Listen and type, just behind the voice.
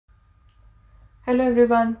Hello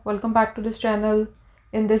everyone, welcome back to this channel.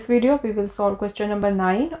 In this video, we will solve question number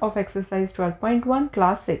 9 of exercise 12.1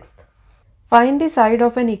 class 6. Find the side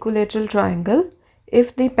of an equilateral triangle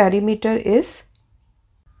if the perimeter is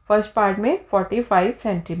first part में 45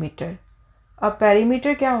 centimetre. अब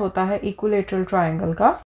perimeter क्या होता है equilateral triangle का?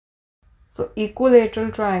 So equilateral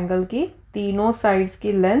triangle की तीनों sides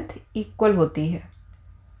की length equal होती है.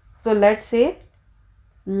 So let's say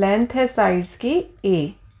length है sides की a.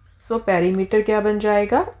 सो पेरीमीटर क्या बन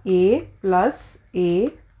जाएगा a plus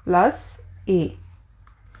a.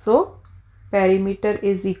 So perimeter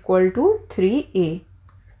is equal to 3a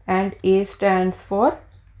and a stands for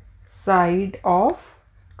side of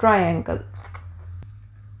triangle.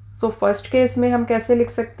 So first case में हम कैसे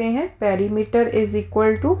लिख सकते हैं? Perimeter is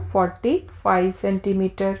equal to 45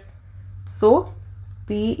 centimetre. So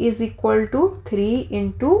p is equal to 3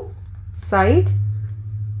 into side.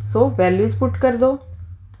 So values put कर दो.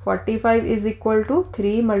 45 is equal to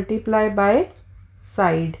 3 multiply by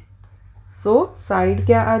side. So side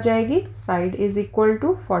क्या आ जाएगी? Side is equal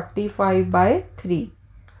to 45 by 3.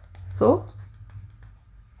 So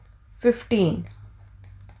 15.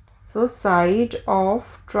 So side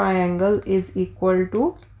of triangle is equal to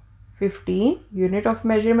 15. Unit of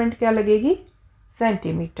measurement क्या लगेगी?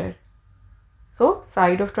 Centimeter. So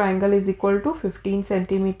side of triangle is equal to 15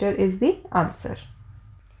 centimeter is the answer.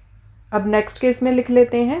 अब next case में लिख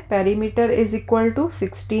लेते हैं. Perimeter is equal to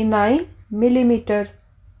 69 millimetre.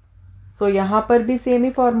 सो यहाँ पर भी सेम ही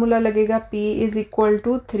फॉर्मूला लगेगा. p is equal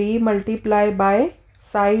to 3 multiply by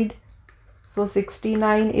side. So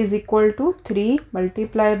 69 is equal to 3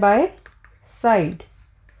 multiply by side.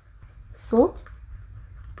 So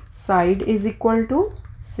side is equal to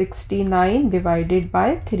 69 divided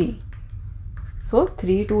by 3. So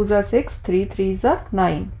 3 2s are 6, 3 3s are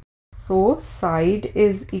 9. So side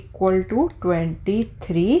is equal to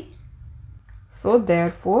 23. So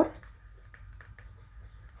therefore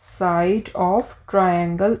side of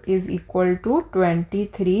triangle is equal to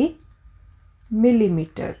 23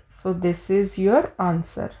 millimeter. So this is your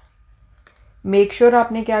answer. Make sure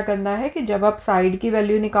आपने क्या करना है कि जब आप side की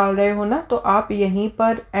value निकाल रहे हो ना, तो आप यहीं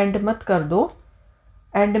पर एंड मत कर दो.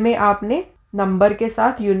 एंड में आपने नंबर के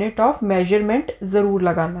साथ यूनिट ऑफ मेजरमेंट ज़रूर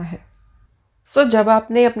लगाना है. सो जब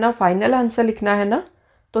आपने अपना फाइनल आंसर लिखना है ना,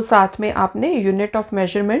 तो साथ में आपने यूनिट ऑफ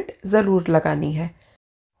मेजरमेंट ज़रूर लगानी है.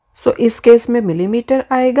 सो इस केस में मिलीमीटर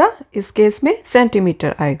आएगा, इस केस में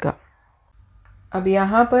सेंटीमीटर आएगा. अब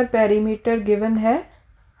यहाँ पर पेरीमीटर गिवन है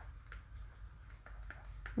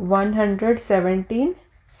 117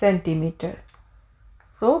 centimetre.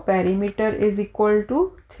 So perimeter is equal to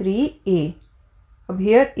 3a. अब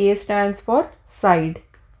here a stands for side.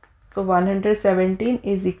 So 117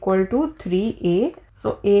 is equal to 3a.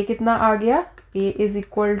 So a कितना आ गया? a is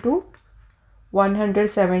equal to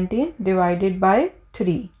 117 divided by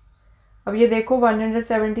 3. अब ये देखो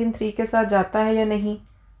 117 3 के साथ जाता है या नहीं?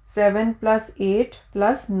 7 plus 8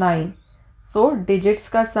 plus 9. So digits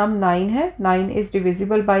का सम 9 है. 9 is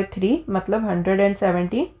divisible by 3, मतलब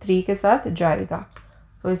 117 3 के साथ जाएगा.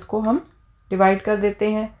 So इसको हम डिवाइड कर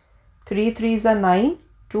देते हैं. 3 3s are 9,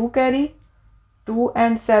 2 carry. 2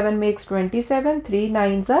 and 7 makes 27. 3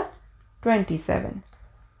 9s are 27.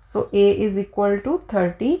 So a is equal to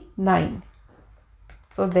 39.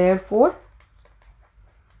 So therefore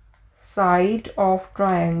side of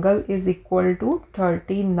triangle is equal to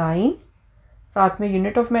 39. साथ में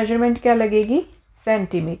unit of measurement क्या लगेगी?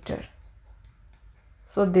 Centimeter.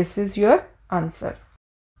 So this is your answer.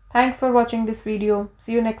 Thanks for watching this video.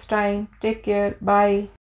 See you next time. Take care. Bye.